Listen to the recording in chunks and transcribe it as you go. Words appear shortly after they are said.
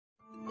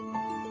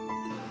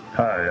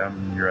Hi,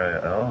 I'm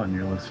UriahL, and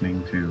you're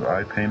listening to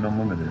iPAIN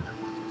Unlimited.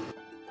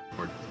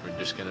 We're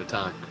just gonna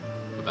talk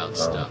about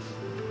stuff.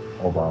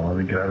 Hold on, let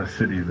me get out of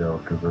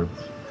Cityville, because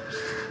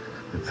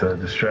it's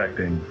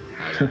distracting.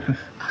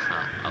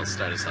 I'll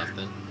start us off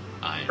then.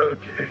 I'm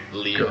Okay,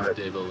 Leo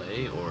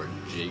DeVolay, or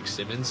Jake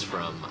Simmons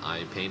from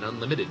iPAIN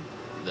Unlimited,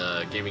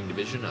 the gaming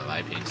division of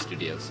iPAIN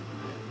Studios.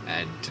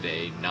 And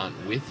today, not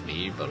with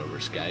me, but over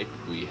Skype,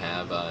 we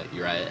have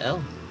UriahL.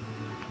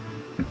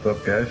 What's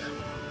up, guys?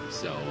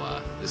 So,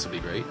 this will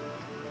be great.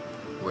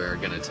 We're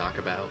going to talk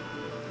about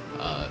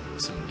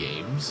some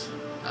games,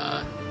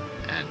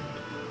 and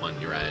one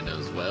Uriah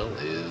knows well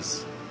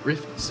is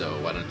Rift. So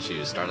why don't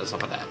you start us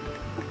off with that?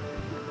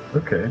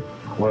 Okay,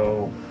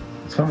 well,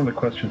 some of the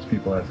questions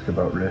people ask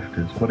about Rift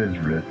is, what is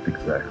Rift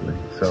exactly?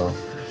 So,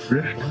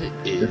 Rift...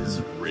 What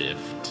is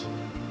Rift?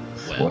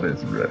 Well, what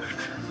is Rift?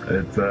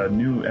 It's a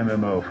new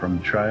MMO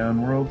from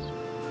Tryon Worlds,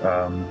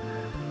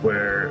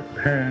 where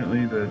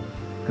apparently the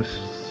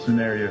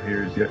scenario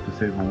here is you have to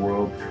save the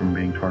world from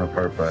being torn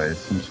apart by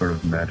some sort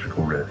of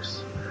magical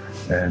rifts,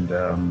 and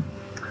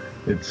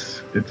it's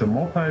a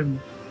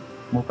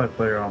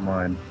multiplayer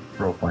online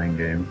role-playing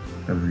game,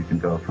 as you can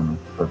tell from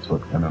that's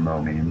what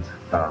MMO means.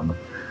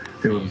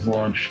 It was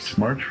launched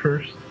March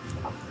 1st,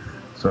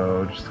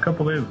 so just a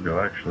couple days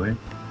ago, actually,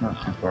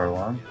 not too far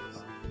along.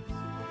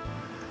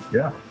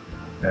 Yeah,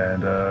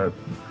 and the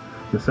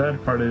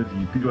sad part is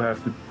you do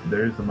have to.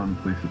 There is a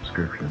monthly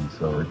subscription,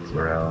 so it's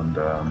around.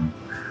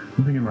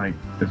 I'm thinking like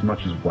as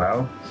much as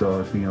WoW, so I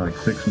was thinking like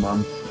 6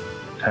 months,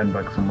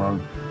 $10 a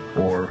month,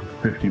 or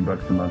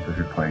 $15 a month if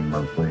you're playing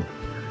monthly.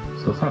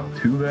 So it's not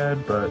too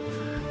bad, but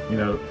you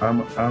know,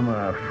 I'm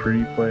a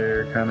free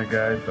player kind of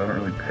guy, so I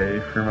don't really pay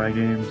for my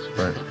games,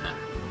 but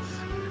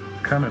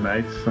it's kind of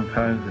nice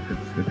sometimes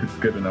if it's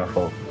good enough,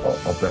 I'll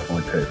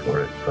definitely pay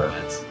for it. But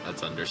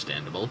that's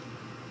understandable.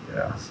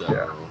 Yeah. So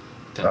yeah.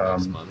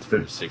 $10 a month for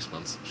a 6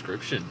 month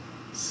subscription,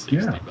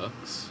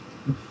 $60.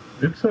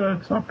 It's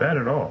not bad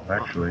at all,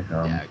 actually.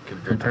 Yeah,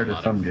 compared to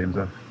some games,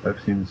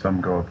 I've seen some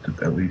go up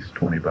to at least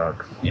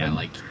 $20. Yeah,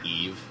 like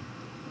Eve.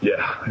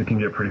 Yeah, it can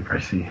get pretty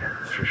pricey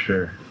for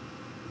sure.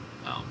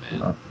 Oh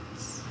man.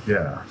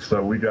 Yeah,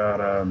 so we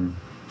got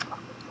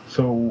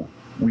so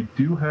we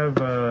do have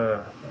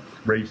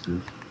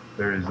races.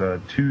 There's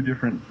 2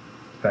 different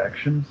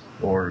factions,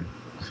 or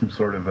some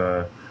sort of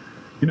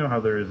you know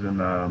how there is in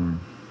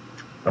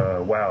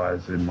WoW,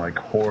 as in like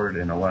Horde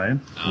and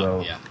Alliance.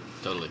 Well, yeah.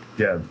 Totally.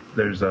 Yeah,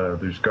 there's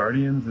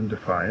Guardians and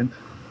Defiant.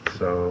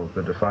 So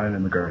the Defiant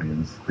and the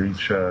Guardians, they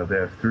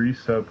have 3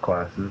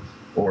 subclasses,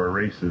 or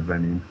races. I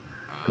mean,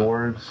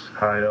 Dwarves,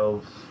 High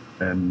Elves,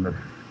 and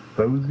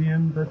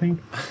Nephosians. I think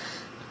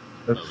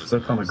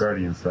that's on the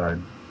Guardian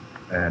side.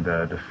 And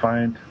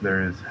Defiant,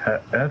 there is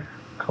F,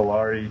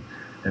 Kalari,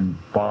 and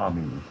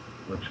Balmy,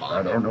 which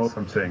I don't know if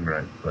I'm saying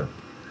right, but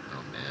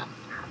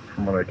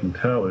from what I can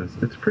tell,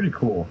 it's pretty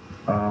cool.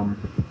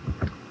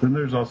 Then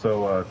there's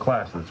also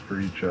classes for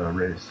each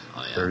race.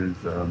 Oh, yeah. There is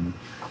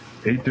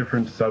 8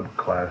 different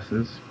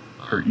subclasses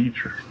for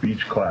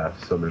each class.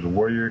 So there's a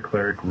warrior,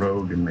 cleric,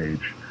 rogue, and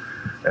mage,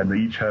 and they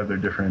each have their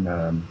different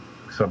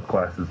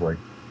subclasses. Like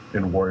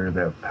in warrior,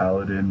 they have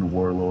paladin,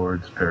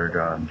 warlords,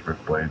 paragons,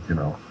 riftblades. You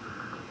know,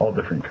 all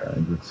different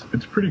kinds.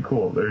 It's pretty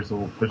cool. There's a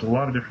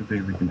lot of different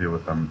things we can do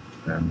with them,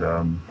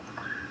 and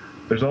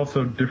there's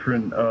also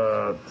different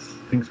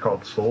things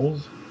called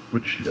souls,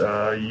 which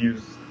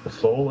use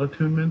soul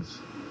attunements.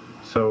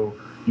 So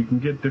you can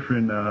get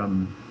different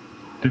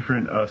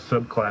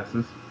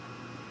subclasses.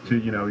 So,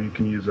 you know, you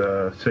can use,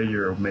 say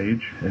you're a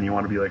mage and you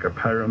want to be like a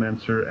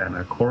pyromancer and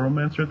a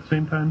choromancer at the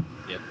same time.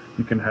 Yep.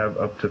 You can have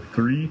up to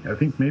 3, I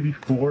think maybe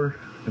 4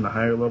 in the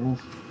higher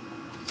levels.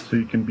 So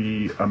you can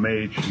be a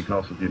mage, you can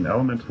also be an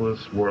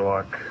elementalist,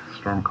 warlock,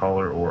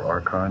 stormcaller, or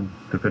archon,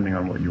 depending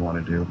on what you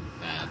want to do.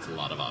 That's a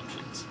lot of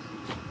options.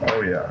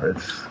 Oh yeah,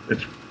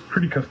 it's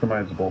pretty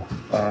customizable.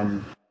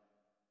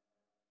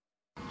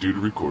 Due to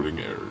recording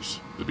errors,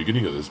 the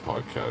beginning of this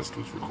podcast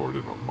was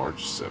recorded on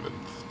March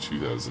 7th,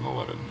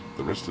 2011.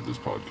 The rest of this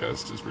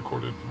podcast is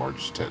recorded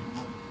March 10th.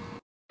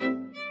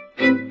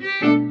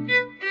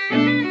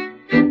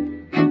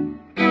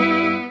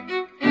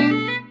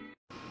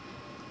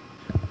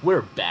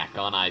 We're back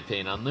on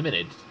iPAIN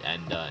Unlimited,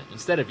 and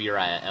instead of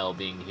UriahL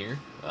being here,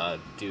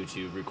 due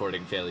to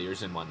recording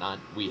failures and whatnot,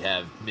 we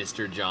have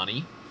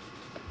MrJohnny.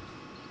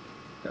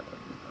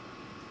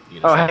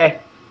 Oh, hey.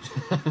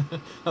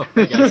 Oh,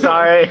 hey guys.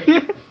 Sorry.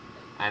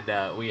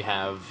 And we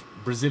have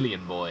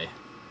Brasilianboi.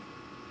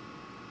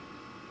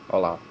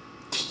 Hola.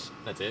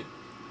 That's it.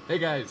 Hey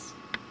guys.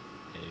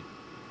 Hey.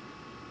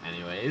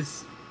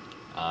 Anyways,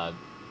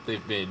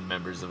 they've been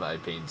members of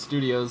iPAIN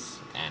Studios,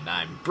 and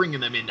I'm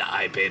bringing them into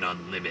iPAIN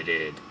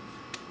Unlimited.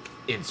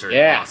 Insert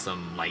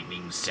awesome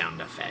lightning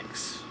sound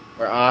effects.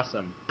 We're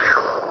awesome.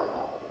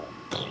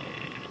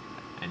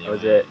 Anyways, that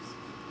was it.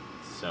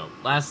 So,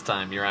 last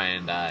time, Uriah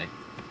and I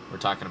were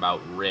talking about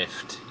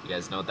Rift. You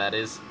guys know what that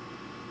is?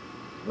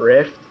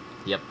 Rift?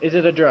 Yep. Is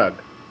it a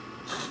drug?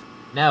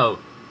 No.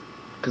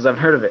 Because I've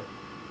heard of it.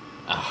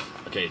 Oh,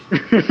 okay.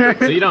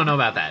 So you don't know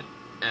about that.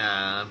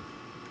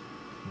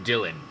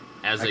 Dylan,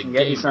 as I a can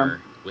get you some.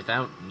 gamer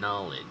without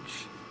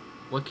knowledge,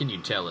 what can you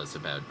tell us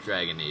about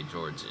Dragon Age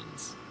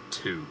Origins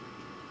 2?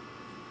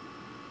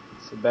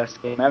 It's the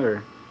best game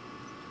ever.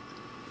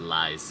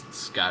 Lies.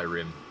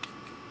 Skyrim.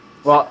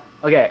 Well,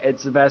 okay,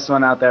 it's the best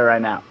one out there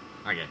right now.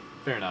 Okay,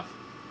 fair enough.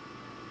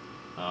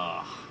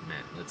 Oh,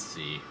 man, let's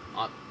see.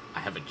 I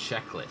have a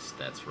checklist,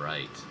 that's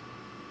right.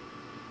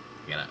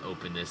 I gotta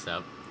open this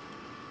up.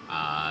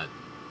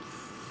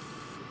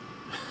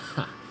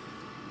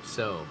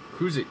 So,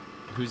 who's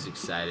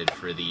excited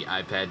for the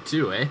iPad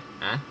 2, eh?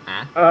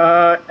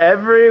 Huh?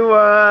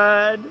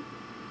 Everyone!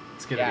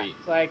 It's gonna be...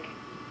 It's like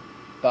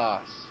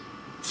boss.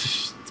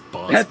 It's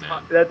boss, That's,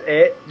 man. that's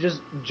it?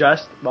 Just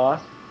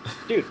boss?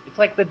 Dude, it's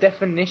like the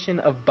definition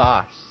of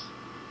boss.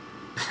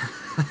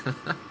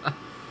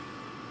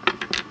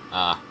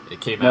 It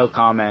came No out...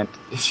 comment.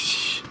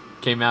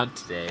 Came out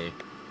today.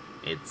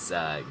 It's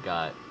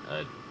got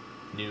a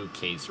new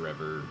case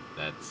rubber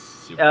that's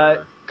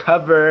super...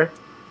 Cover.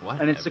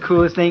 what? And it's the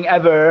coolest thing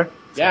ever.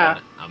 Yeah,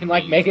 you can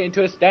like make it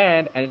into a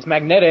stand, and it's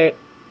magnetic.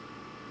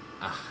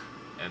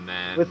 And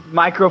then With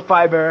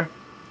microfiber.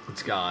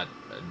 it's got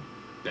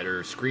a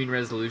better screen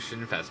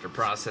resolution, faster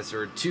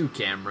processor, 2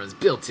 cameras,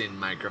 built-in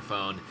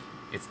microphone.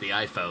 It's the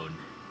iPhone,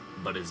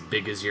 but as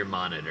big as your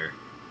monitor.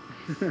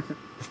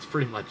 That's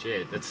pretty much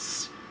it.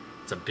 It's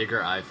a bigger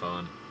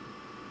iPhone.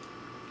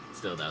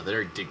 Still though,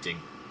 they're addicting.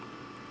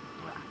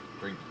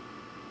 Drink.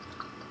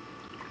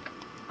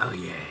 Oh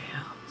yeah.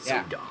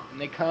 Yeah, So dumb. and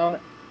they come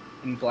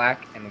in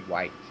black and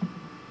white.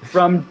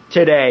 From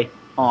today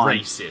on.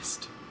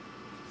 Racist.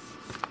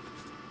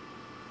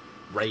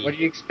 Right. What do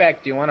you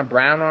expect? Do you want a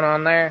brown one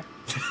on there?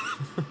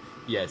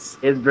 Yes.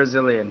 It's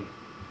Brazilian.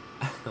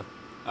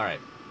 Alright.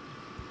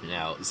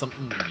 Now,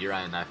 something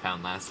Uriah and I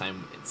found last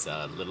time, it's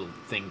a little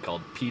thing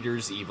called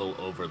Peter's Evil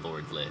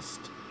Overlord List.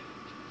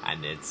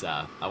 And it's,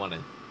 I want to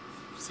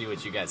see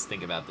what you guys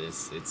think about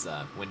this. It's,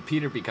 when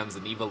Peter becomes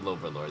an evil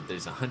overlord,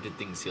 there's 100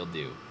 things he'll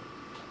do.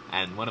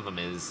 And one of them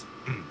is,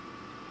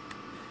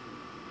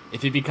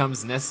 if it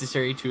becomes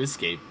necessary to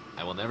escape,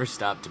 I will never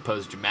stop to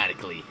pose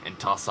dramatically and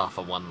toss off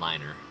a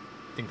one-liner.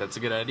 Think that's a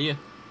good idea?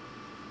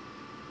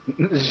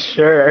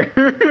 Sure.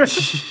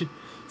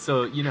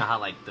 So, you know how,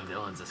 like, the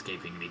villain's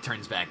escaping and he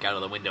turns back out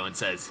of the window and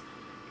says,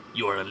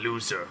 "You're a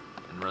loser,"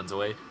 and runs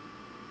away?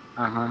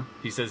 Uh-huh.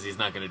 He says he's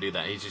not going to do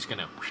that. He's just going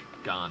to,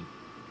 gone.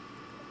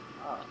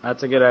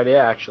 That's a good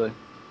idea, actually.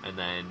 And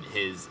then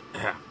his,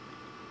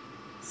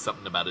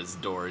 something about his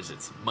doors,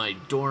 it's, "My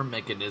door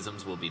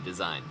mechanisms will be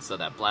designed so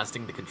that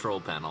blasting the control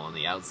panel on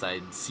the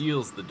outside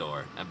seals the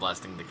door, and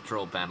blasting the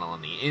control panel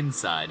on the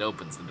inside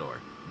opens the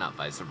door, not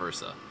vice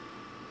versa."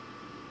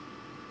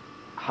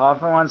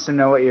 Hoffa wants to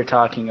know what you're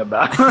talking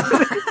about.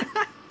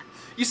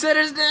 You said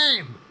his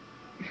name!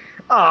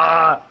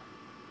 Ah!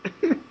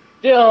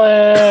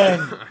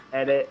 Dylan!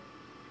 Edit.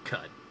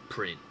 Cut.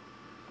 Print.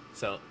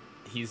 So,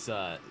 he's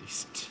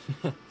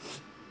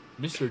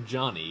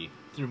MrJohnny,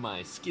 through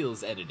my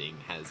skills editing,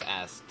 has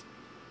asked,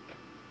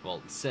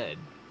 well, said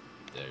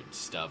their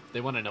stuff.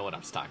 They want to know what I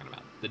was talking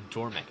about. The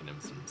door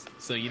mechanisms.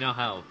 So, you know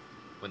how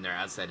when they're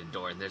outside a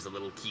door and there's a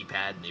little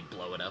keypad and they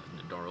blow it up and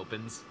the door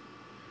opens?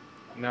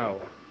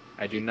 No,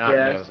 I do not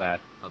Yes. know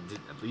that. Well,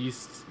 at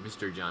least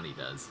MrJohnny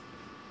does.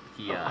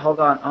 He, Hold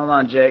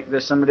on, Jake.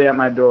 There's somebody at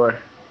my door.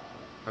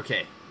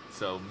 Okay,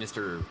 so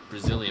Mr.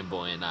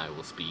 Brasilianboi and I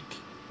will speak.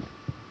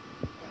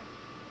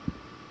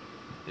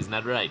 Isn't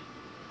that right?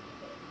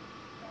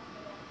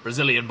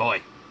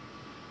 Brazilianboi.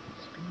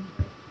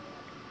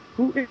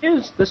 Who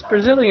is this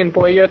Brazilian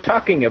boy you're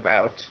talking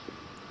about?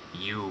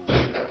 You.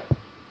 Oh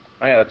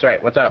yeah, that's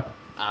right. What's up?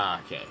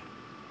 Okay.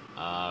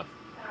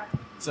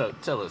 So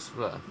tell us,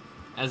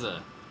 as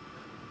a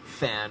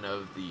fan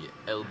of the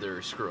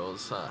Elder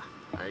Scrolls,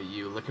 are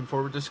you looking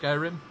forward to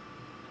Skyrim?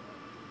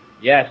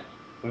 Yes,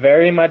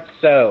 very much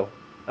so.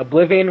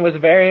 Oblivion was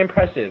very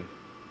impressive,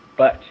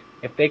 but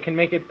if they can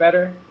make it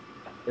better,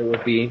 it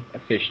will be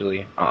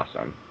officially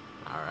awesome.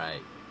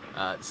 Alright.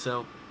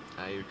 So,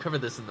 I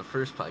covered this in the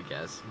first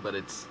podcast, but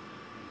it's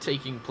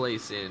taking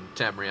place in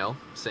Tamriel,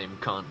 same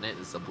continent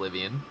as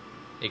Oblivion,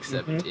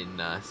 except in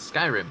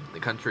Skyrim, the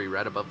country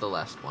right above the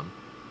last one.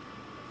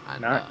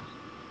 And, Nice.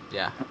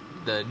 yeah,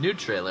 the new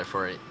trailer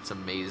for it's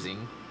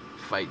amazing.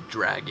 Fight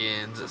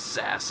dragons,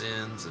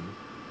 assassins, and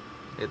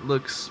it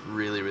looks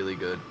really, really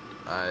good.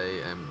 I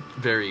am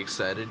very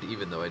excited,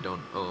 even though I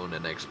don't own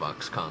an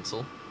Xbox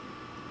console.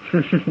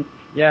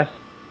 Yes,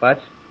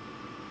 but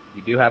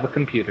you do have a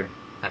computer.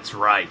 That's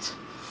right.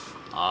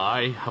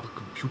 I have a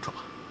computer.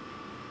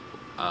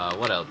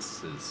 What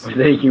else is... With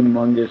a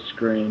humongous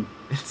screen.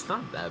 It's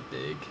not that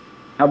big.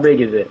 How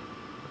big is it?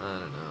 I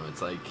don't know.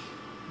 It's like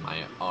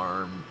my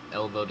arm,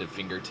 elbow to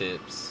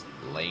fingertips,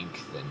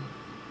 length, and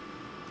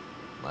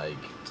like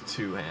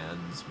 2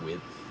 hands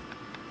width.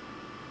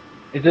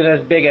 Is it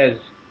as big as...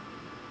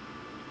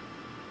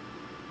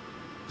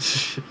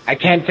 I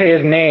can't say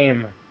his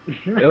name.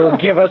 It will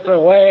give us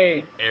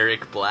away.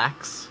 Eric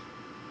Black's?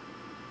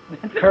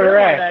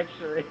 Correct.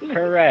 Actually.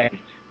 Correct.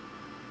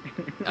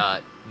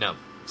 No,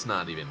 it's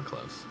not even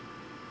close.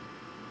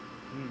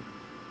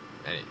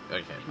 Okay.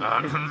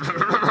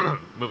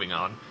 Moving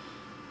on.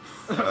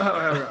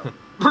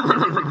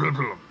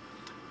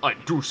 I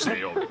do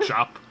say, old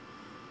chap.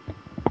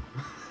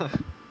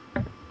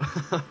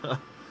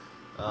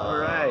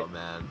 Alright. Oh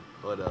man,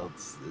 what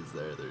else is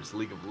there? There's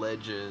League of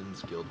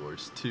Legends, Guild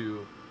Wars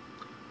 2,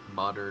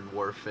 Modern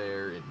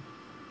Warfare,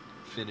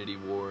 Infinity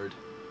Ward.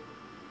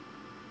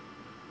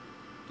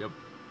 Yep,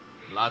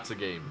 lots of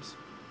games.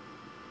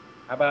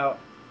 How about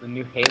the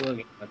new Halo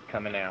game that's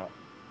coming out?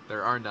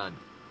 There are none.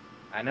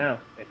 I know.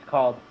 It's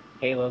called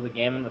Halo, the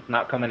game that's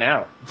not coming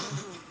out.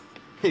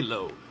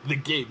 Halo, the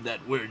game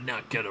that we're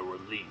not gonna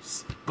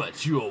release,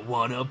 but you'll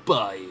wanna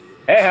buy it.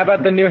 Hey, how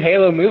about the new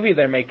Halo movie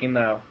they're making,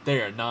 though?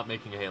 They are not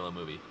making a Halo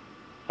movie.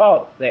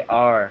 Oh, they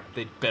are.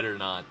 They better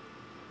not.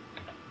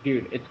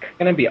 Dude, it's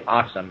gonna be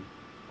awesome.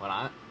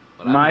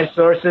 My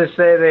sources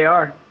say they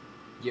are.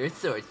 Your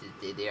sources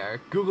say they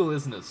are. Google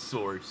isn't a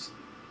source.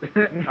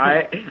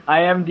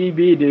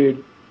 IMDb,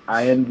 dude.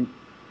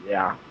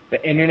 Yeah.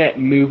 The Internet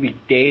Movie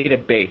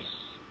Database.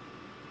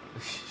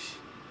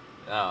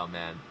 Oh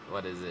man,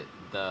 what is it?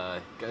 The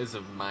guys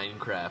of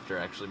Minecraft are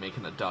actually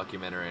making a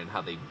documentary on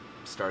how they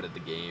started the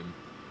game.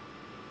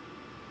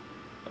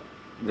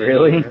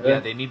 Really? Yeah,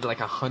 they need like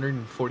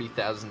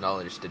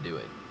 $140,000 to do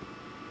it.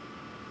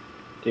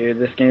 Dude,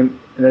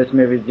 this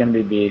movie's gonna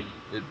be beast.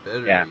 It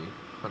better Yeah. be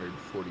 $140.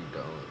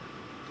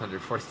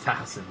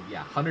 140,000.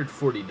 Yeah,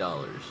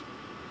 $140.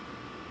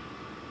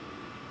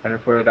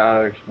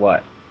 $140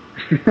 what?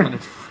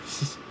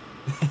 140.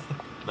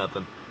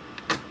 Nothing.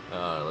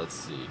 Let's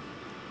see.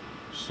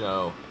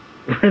 So,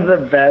 We're the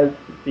best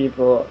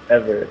people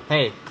ever.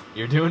 hey,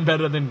 you're doing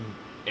better than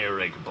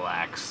Eric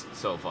Blacks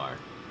so far.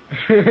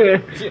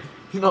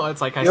 You know,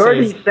 it's like I You say.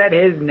 already said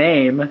his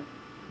name.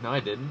 No, I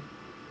didn't.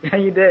 Yeah,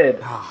 you did.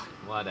 Oh,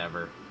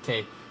 whatever.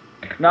 Okay.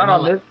 Not And on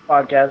I'll this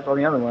podcast, on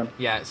the other one.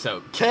 Yeah,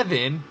 so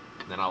Kevin,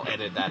 then I'll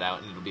edit that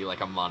out and it'll be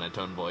like a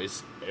monotone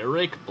voice.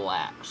 Eric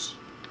Blacks.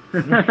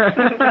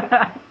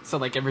 So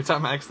like every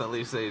time I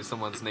accidentally say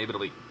someone's name,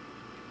 it'll be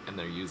and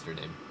their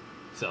username.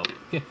 So,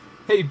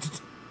 hey,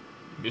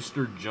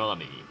 Mr.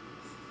 Johnny.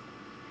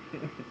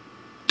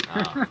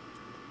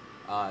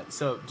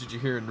 So did you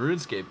hear in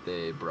RuneScape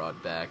they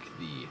brought back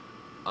the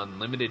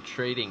unlimited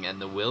trading and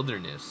the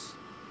wilderness?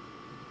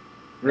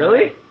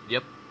 Really?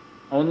 Yep.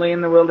 Only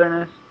in the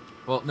wilderness?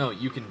 Well, no,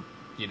 you can,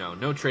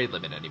 no trade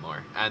limit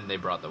anymore, and they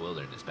brought the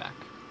wilderness back.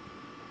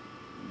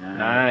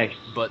 Nice.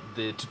 But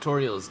the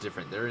tutorial is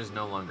different. There is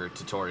no longer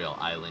tutorial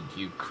island.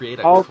 You create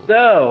a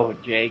Also,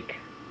 Jake.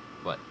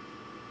 What?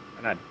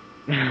 Not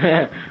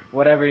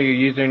whatever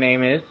your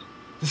username is.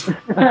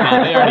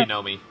 Well, they already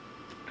know me.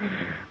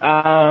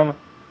 I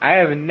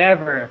have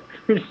never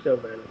You're so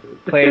bad at this.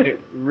 played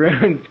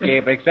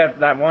RuneScape except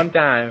that one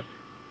time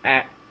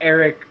at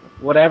Eric,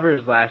 whatever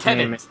his last name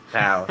Kevin's. is,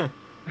 house.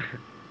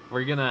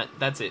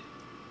 That's it.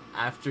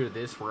 After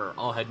this, we're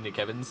all heading to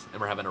Kevin's,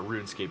 and we're having a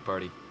RuneScape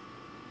party.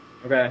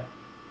 Okay.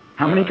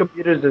 How many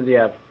computers does he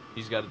have?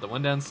 He's got the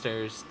one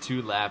downstairs,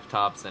 2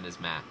 laptops, and his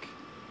Mac.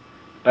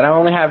 But I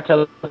only have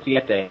till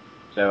 7,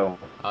 so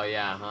Oh,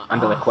 yeah, huh?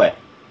 I'm gonna quit.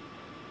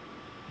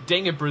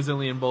 Dang it,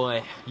 Brazilian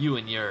boy. You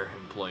and your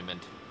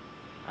employment.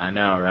 I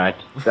know, right?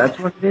 That's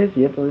what it is?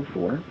 You have to live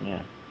for?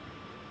 Yeah.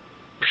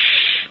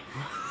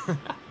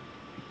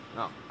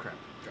 Oh, crap.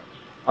 Drop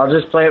it. I'll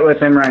just play it with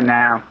him right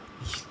now.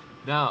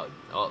 No,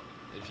 well,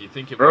 if you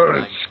think it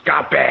would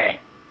Scape!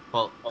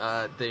 well,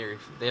 they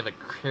have a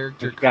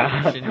character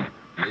God. creation.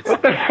 It's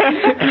what?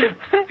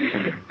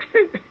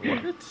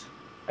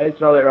 I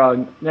spelled it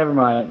wrong. Never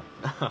mind.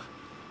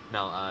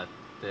 No,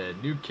 the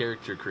new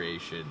character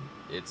creation.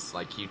 It's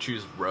like you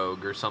choose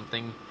rogue or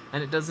something,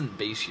 and it doesn't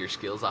base your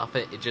skills off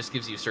it. It just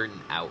gives you certain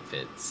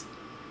outfits.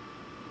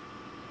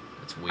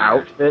 It's weird.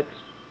 Outfits?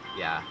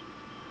 Yeah,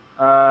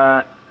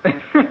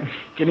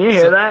 Can you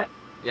hear that?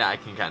 yeah, I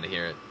can kind of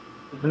hear it.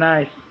 It's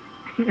nice.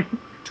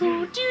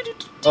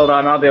 Hold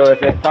on, I'll deal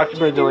with it. Talk to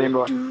Brazilian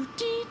boy.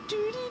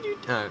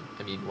 I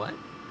mean, what?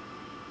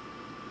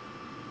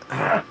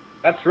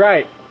 That's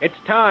right. It's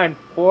time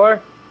for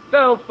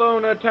cell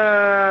phone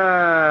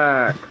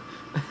attack.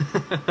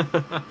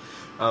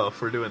 Oh,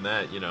 if we're doing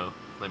that,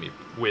 let me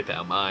whip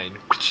out mine.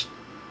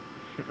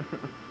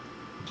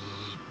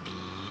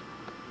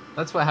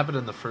 That's what happened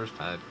in the first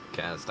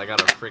podcast. I got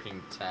a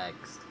freaking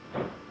text.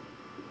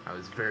 I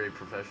was very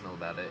professional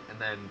about it. And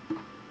then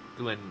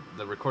when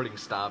the recording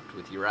stopped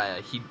with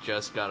Uriah, he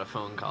just got a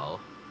phone call.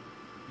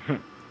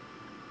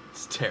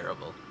 It's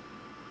terrible.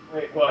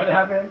 Wait, what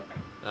happened?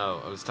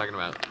 Oh, I was talking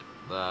about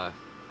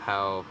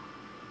how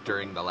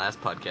during the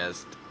last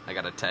podcast I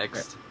got a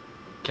text.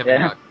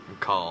 Kevin got a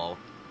call,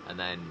 and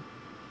then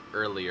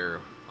earlier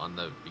on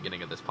the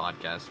beginning of this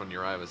podcast when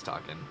Uriah was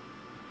talking,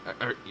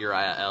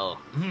 UriahL.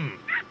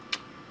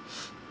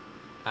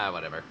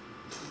 Whatever.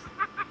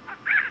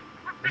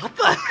 What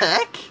the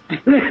heck? Is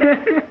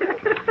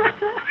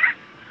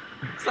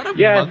that a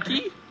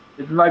monkey?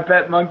 It's my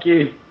pet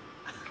monkey.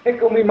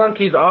 Tickle me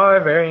monkeys are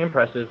very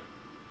impressive.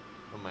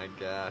 Oh my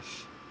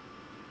gosh.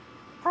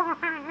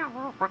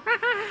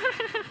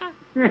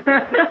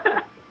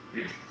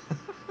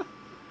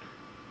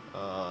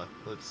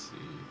 Let's see.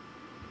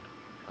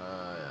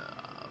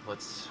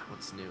 What's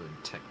new in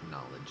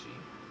technology?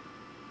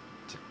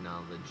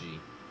 Technology.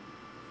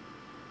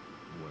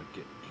 Work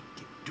it, make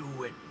it,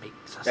 do it,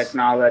 makes us.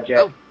 Technology.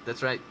 Oh,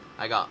 that's right.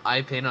 I got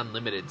iPAIN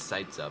Unlimited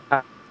sites up.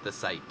 The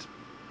site.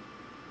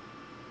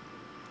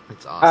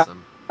 It's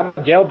awesome.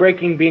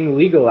 Jailbreaking being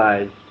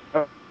legalized.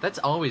 That's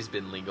always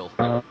been legal.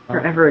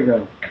 Forever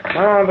ago.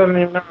 Oh, doesn't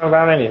even know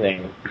about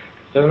anything.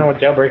 Doesn't know what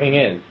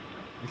jailbreaking is.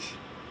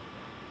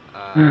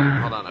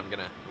 Hold on, I'm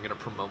gonna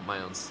promote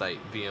my own site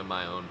via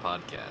my own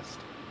podcast.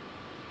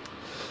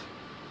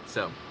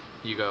 So,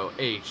 you go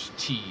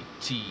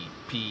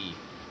http://www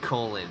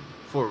Colon.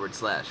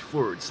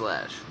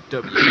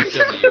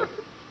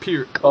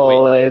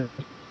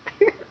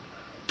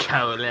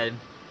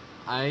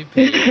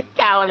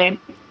 iPain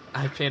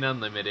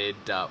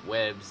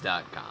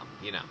iPainUnlimited.webs.com,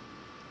 you know.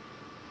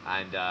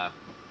 And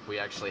we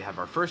actually have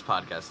our first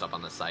podcast up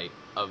on the site,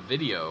 a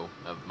video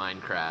of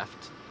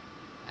Minecraft,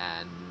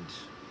 and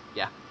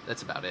yeah,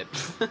 that's about it.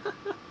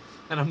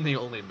 And I'm the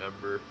only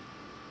member.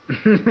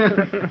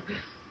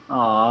 Aww.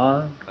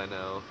 I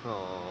know.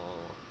 Oh,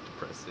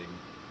 depressing.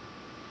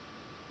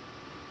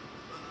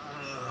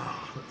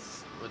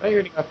 I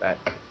already got that.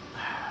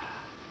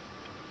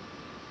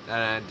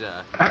 And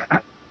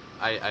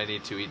I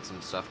need to eat some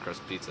stuffed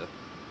crust pizza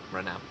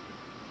right now.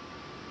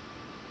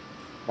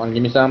 Want to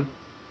give me some?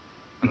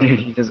 Dude,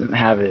 he doesn't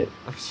have it.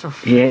 I'm so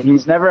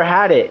He's never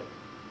had it.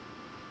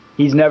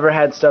 He's never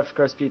had stuffed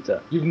crust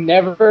pizza. You've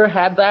never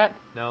had that?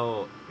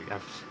 No.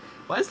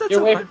 Why is that Get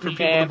so away hard for from me,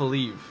 people to man.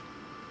 believe?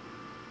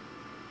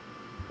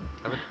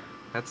 I haven't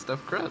had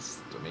stuffed crust.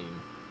 I mean,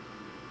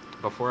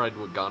 before I'd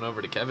gone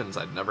over to Kevin's,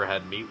 I'd never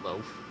had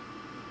meatloaf.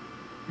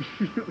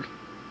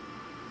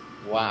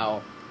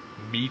 Wow.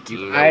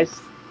 Meatloaf.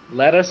 Guys,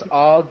 let us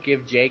all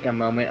give Jake a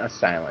moment of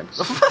silence.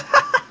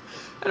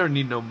 I don't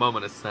need no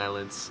moment of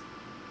silence.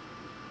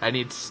 I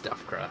need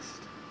stuffed crust.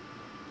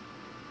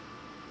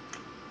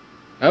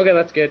 Okay,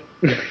 that's good.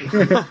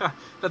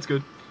 That's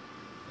good.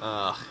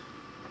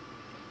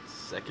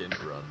 Second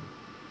run.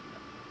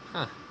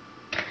 Huh,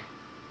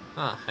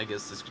 I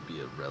guess this could be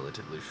a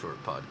relatively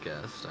short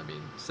podcast. I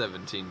mean,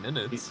 17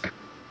 minutes.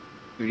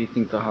 Who do you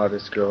think the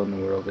hottest girl in the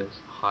world is?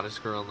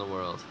 Hottest girl in the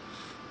world.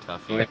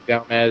 Tuffy. Nick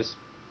Gomez.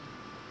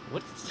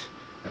 What is...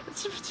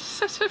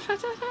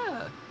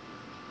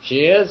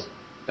 She is.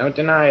 Don't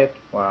deny it.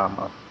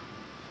 Wow.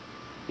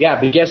 Yeah,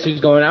 but guess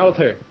who's going out with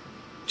her?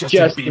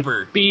 Justin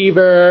Bieber.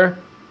 Bieber.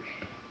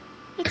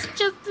 It's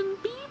Justin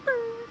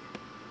Bieber.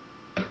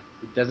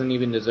 He doesn't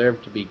even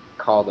deserve to be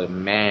called a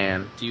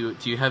man. Do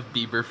you have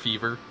Bieber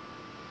fever?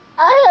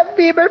 I have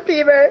Bieber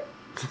fever.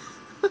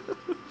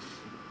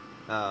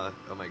 Oh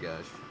my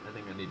gosh. I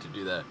think I need to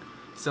do that.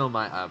 Sell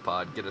my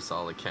iPod, get us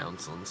all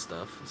accounts and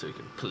stuff so we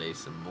can play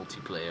some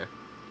multiplayer.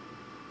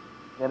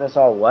 Get us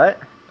all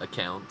what?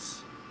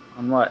 Accounts.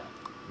 On what?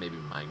 Maybe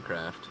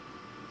Minecraft.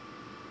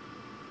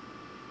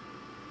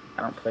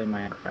 I don't play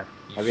Minecraft.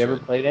 Have you ever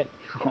should. played it?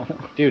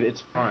 Dude,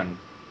 it's fun.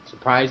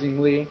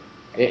 Surprisingly,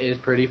 it is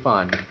pretty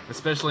fun.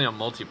 Especially on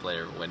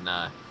multiplayer when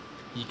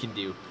you can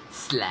do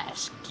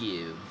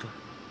 /give.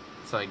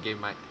 So I gave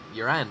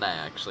Uriah and I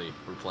actually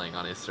were playing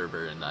on his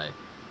server and I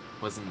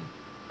wasn't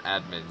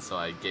admin, so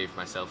I gave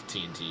myself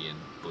TNT and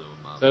blew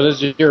him up. So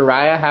does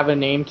Uriah have a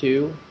name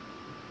too?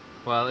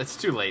 Well, it's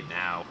too late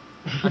now.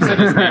 I've said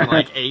his name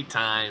like 8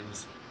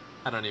 times.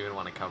 I don't even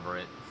want to cover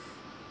it.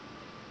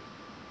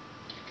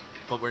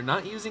 But we're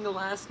not using a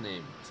last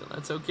name, so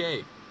that's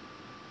okay.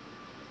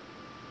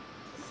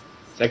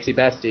 Sexy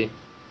bestie.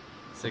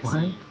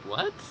 Sexy...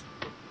 What?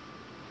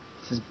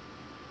 This is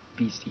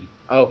Beastie.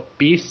 Oh,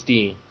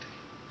 beastie.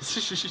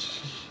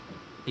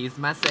 He's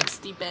my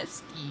sexy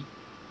bestie.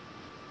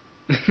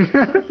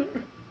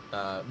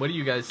 What do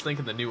you guys think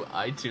of the new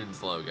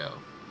iTunes logo?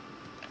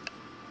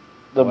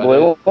 The What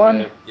blue is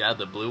one? it? Yeah,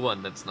 the blue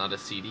one that's not a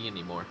CD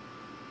anymore.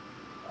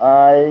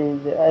 I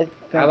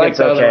think I like it's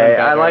the other one okay.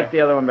 I better. like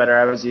the other one better.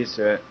 I was used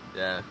to it.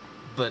 Yeah,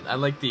 but I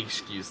like the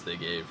excuse they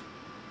gave.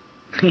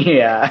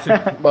 Yeah.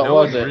 What No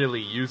was one it?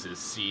 really uses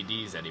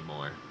CDs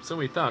anymore, so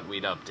we thought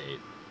we'd update.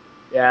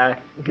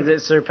 Yeah, because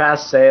it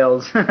surpassed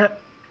sales.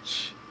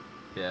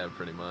 Yeah,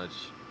 pretty much.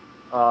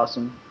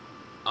 Awesome.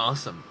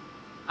 Awesome.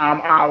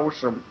 I'm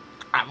awesome.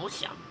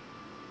 Awesome.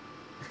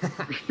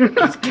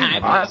 It's kind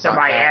of Awesome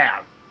I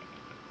am.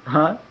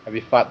 Huh? Have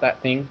you fought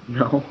that thing?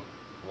 No.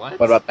 What?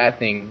 What about that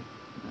thing?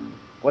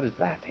 What is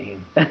that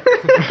thing?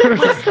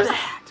 What's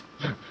that?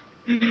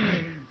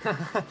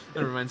 That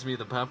reminds me of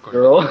the popcorn.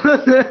 Girl.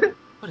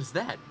 What is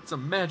that? It's a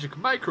magic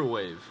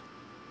microwave.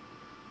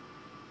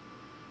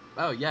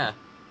 Oh yeah.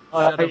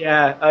 Oh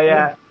yeah. Oh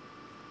yeah.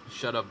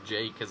 Shut Up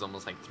Jake has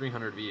almost like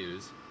 300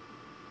 views.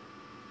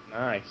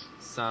 Nice.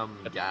 Some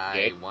Shut Up guy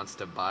Jake? wants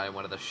to buy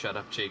one of the Shut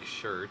Up Jake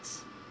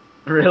shirts.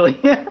 Really?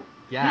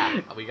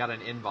 Yeah, we got an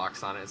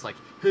inbox on it. It's like,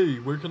 hey,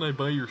 where can I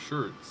buy your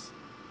shirts?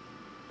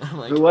 I'm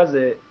like, Who was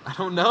it? I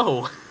don't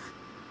know.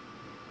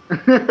 We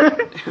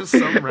was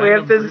some have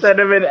random to person. send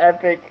him an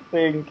epic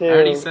thing too. I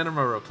already sent him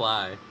a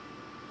reply.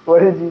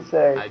 What did you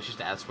say? I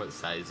just asked what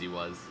size he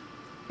was.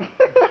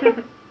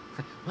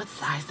 What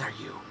size are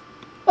you?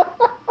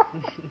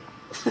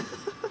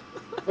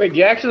 Wait, do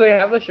you actually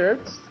have the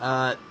shirts?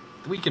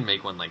 We can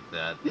make one like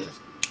that. Just,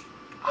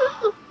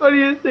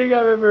 Funniest thing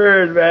I've ever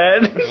heard,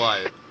 man.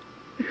 what?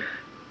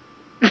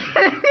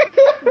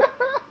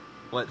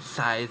 What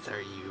size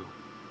are you?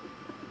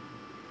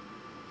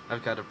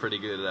 I've got a pretty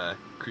good,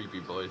 creepy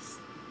voice.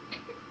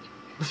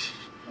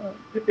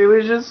 It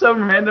was just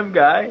some random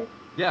guy.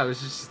 Yeah, it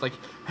was just like,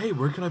 hey,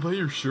 where can I buy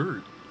your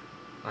shirt?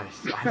 I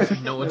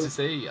didn't know what to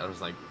say. I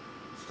was like,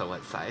 so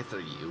what size are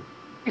you?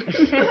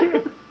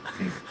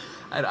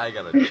 I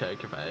gotta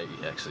check if I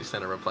actually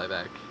sent a reply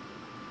back.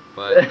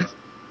 But,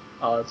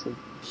 Awesome.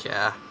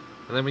 yeah.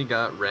 And then we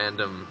got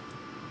random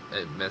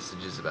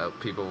messages about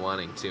people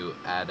wanting to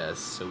add us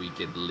so we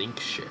could link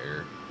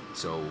share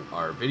so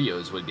our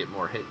videos would get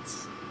more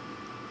hits.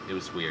 It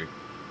was weird.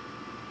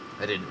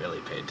 I didn't really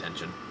pay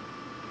attention.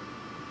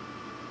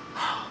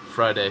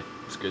 Friday.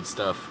 It's good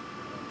stuff.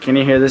 Can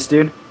you hear this,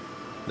 dude?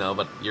 No,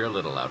 but you're a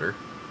little louder.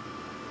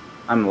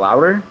 I'm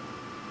louder?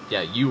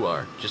 Yeah, you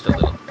are. Just a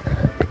little.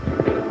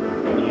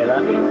 Can you hear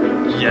that?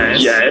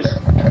 Yes.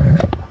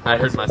 I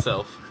heard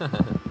myself.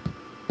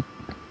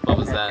 What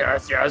was that?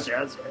 Yes.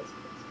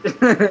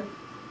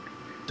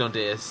 Don't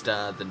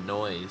the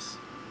noise.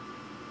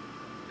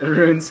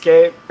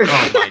 RuneScape.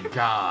 Oh my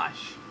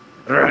gosh.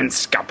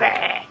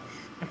 RuneScape.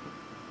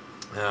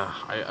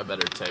 I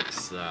better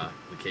text the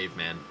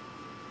caveman.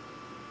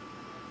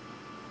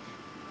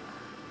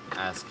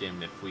 Ask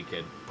him if we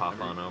could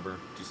pop on over,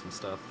 do some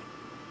stuff.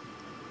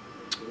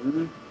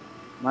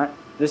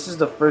 This is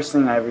the first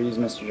thing I ever used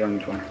Mr. Johnny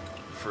for.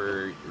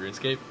 For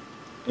RuneScape?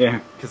 Yeah.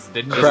 Because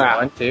didn't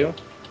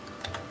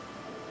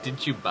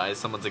you buy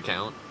someone's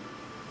account?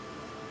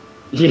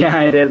 Yeah,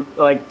 I did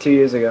like 2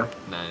 years ago.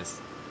 Nice.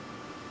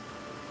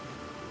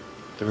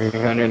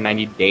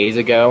 390 days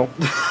ago.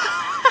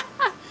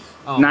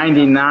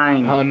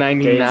 99. Oh, 99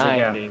 days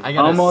ago. days. I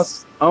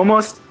gotta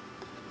Almost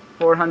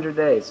 400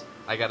 days.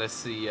 I gotta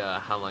see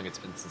how long it's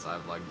been since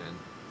I've logged in.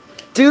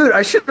 Dude,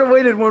 I should have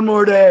waited one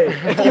more day.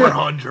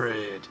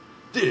 400!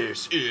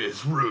 This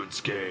is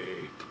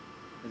RuneScape!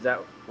 Is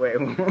that... Wait,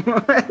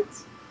 what?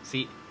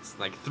 See, it's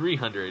like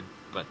 300,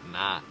 but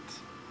not.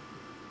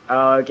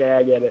 Oh, okay,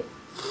 I get it.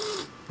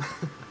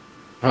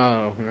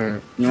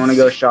 Oh. You want to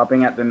go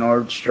shopping at the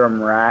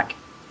Nordstrom rack?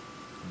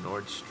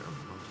 Nordstrom.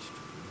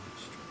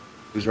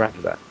 Whose rack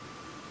is that?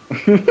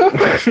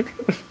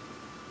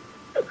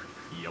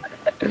 Yep.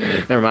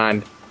 Never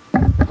mind.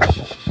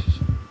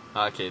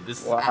 Okay,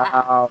 this is...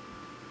 Wow.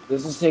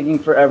 This is taking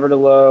forever to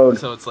load.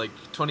 So it's like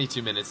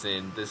 22 minutes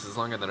in. This is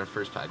longer than our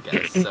first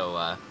podcast,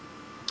 so,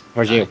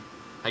 Where's you?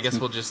 I guess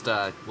we'll just,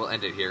 we'll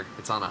end it here.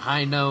 It's on a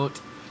high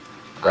note.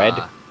 Red?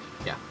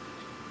 Yeah.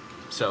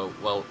 So,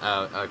 well,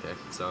 okay.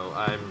 So,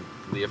 I'm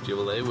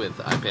UriahL with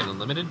iPAIN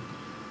Unlimited.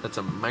 That's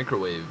a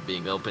microwave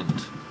being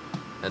opened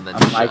and then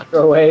shut.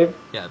 Microwave?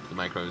 Yeah, the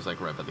microwave is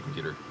like right by the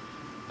computer.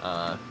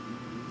 So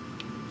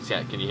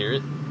yeah, can you hear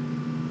it?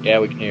 Yeah,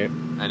 we can hear it.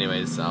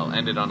 Anyways, I'll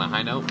end it on a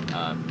high note.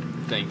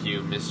 Thank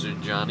you,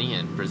 MrJohnny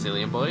and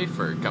Brasilianboi,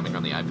 for coming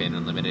on the iPAIN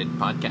Unlimited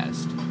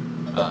podcast.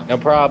 No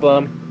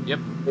problem. Yep.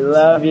 We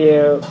love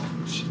you.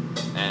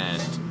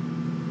 And